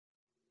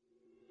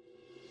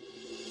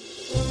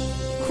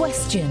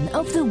Question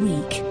of the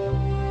Week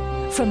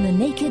from the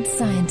Naked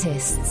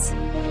Scientists.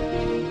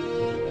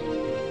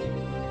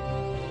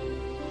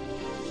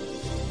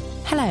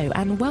 Hello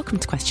and welcome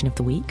to Question of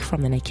the Week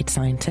from the Naked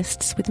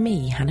Scientists with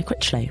me, Hannah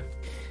Critchlow.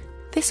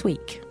 This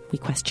week, we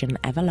question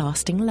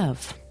everlasting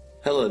love.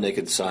 Hello,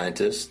 Naked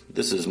Scientists.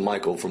 This is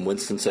Michael from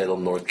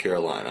Winston-Salem, North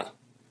Carolina.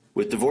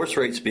 With divorce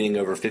rates being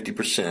over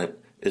 50%,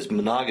 is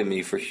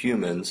monogamy for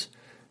humans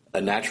a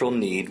natural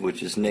need,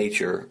 which is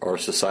nature, or a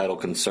societal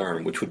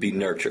concern, which would be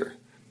nurture?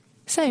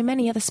 So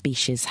many other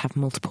species have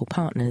multiple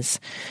partners,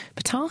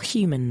 but are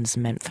humans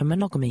meant for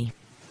monogamy?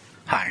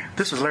 Hi,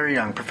 this is Larry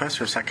Young,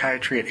 Professor of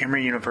Psychiatry at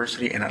Emory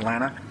University in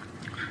Atlanta.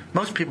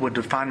 Most people would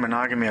define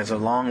monogamy as a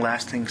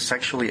long-lasting,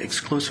 sexually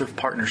exclusive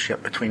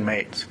partnership between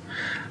mates.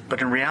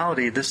 But in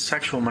reality, this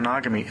sexual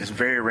monogamy is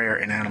very rare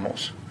in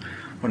animals.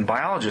 When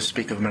biologists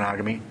speak of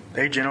monogamy,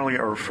 they generally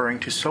are referring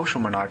to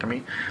social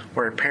monogamy,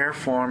 where a pair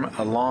form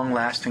a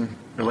long-lasting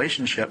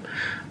relationship,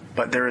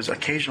 but there is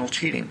occasional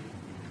cheating.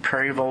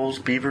 Prairie voles,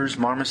 beavers,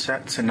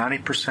 marmosets, and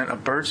 90%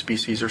 of bird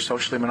species are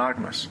socially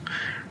monogamous.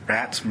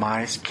 Rats,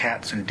 mice,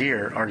 cats, and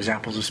deer are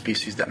examples of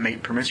species that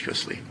mate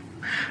promiscuously.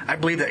 I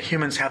believe that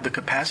humans have the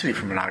capacity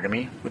for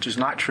monogamy, which is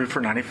not true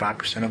for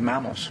 95% of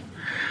mammals.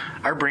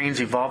 Our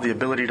brains evolved the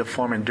ability to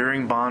form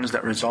enduring bonds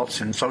that results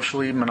in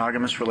socially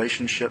monogamous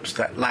relationships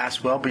that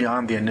last well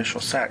beyond the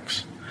initial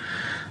sex.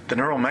 The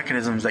neural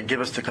mechanisms that give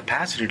us the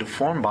capacity to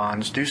form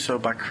bonds do so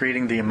by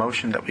creating the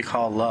emotion that we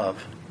call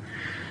love.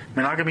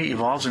 Monogamy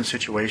evolves in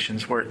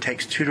situations where it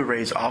takes two to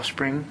raise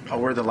offspring or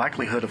where the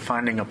likelihood of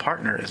finding a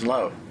partner is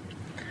low.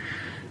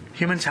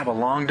 Humans have a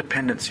long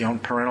dependency on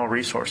parental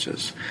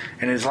resources,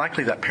 and it is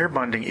likely that pair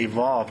bonding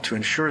evolved to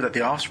ensure that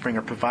the offspring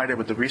are provided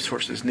with the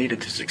resources needed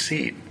to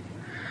succeed.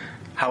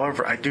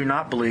 However, I do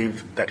not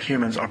believe that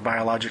humans are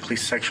biologically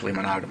sexually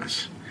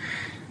monogamous.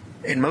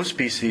 In most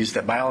species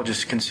that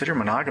biologists consider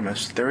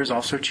monogamous, there is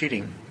also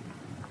cheating.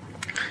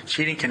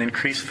 Cheating can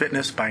increase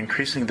fitness by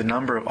increasing the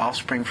number of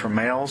offspring for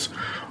males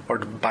or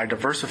by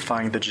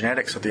diversifying the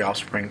genetics of the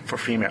offspring for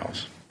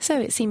females. So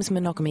it seems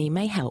monogamy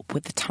may help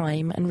with the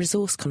time and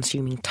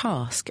resource-consuming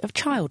task of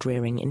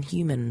child-rearing in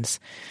humans.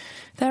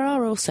 There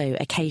are also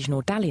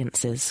occasional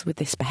dalliances with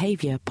this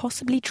behaviour,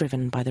 possibly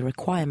driven by the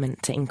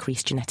requirement to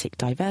increase genetic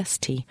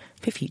diversity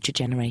for future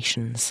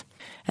generations.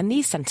 And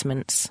these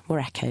sentiments were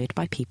echoed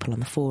by people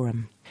on the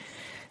forum.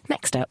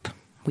 Next up,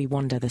 we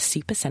wander the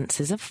super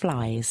senses of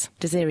flies.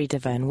 Desiree de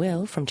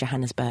Vernwill from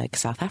Johannesburg,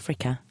 South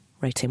Africa,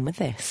 wrote in with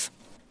this.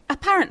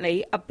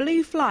 Apparently, a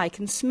blue fly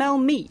can smell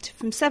meat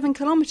from 7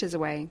 kilometres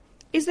away.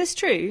 Is this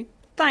true?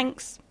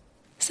 Thanks.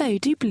 So,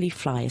 do blue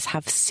flies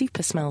have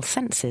super smell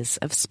senses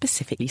of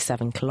specifically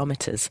 7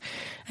 kilometres?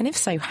 And if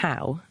so,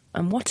 how?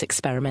 And what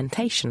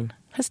experimentation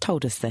has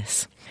told us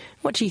this?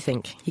 What do you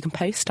think? You can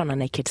post on our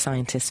Naked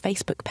Scientists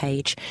Facebook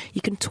page, you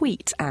can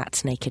tweet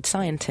at Naked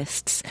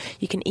Scientists,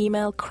 you can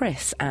email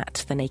Chris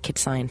at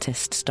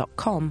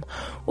thenakedscientists.com,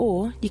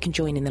 or you can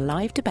join in the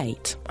live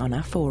debate on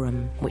our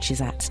forum, which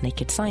is at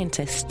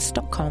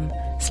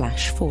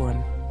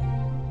nakedscientists.com/forum.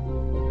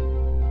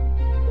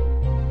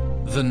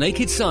 The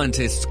Naked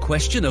Scientists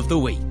Question of the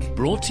Week,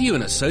 brought to you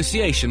in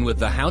association with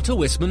the Houter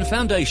Wisman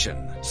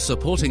Foundation,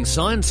 supporting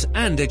science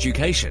and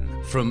education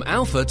from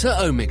Alpha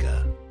to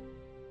Omega.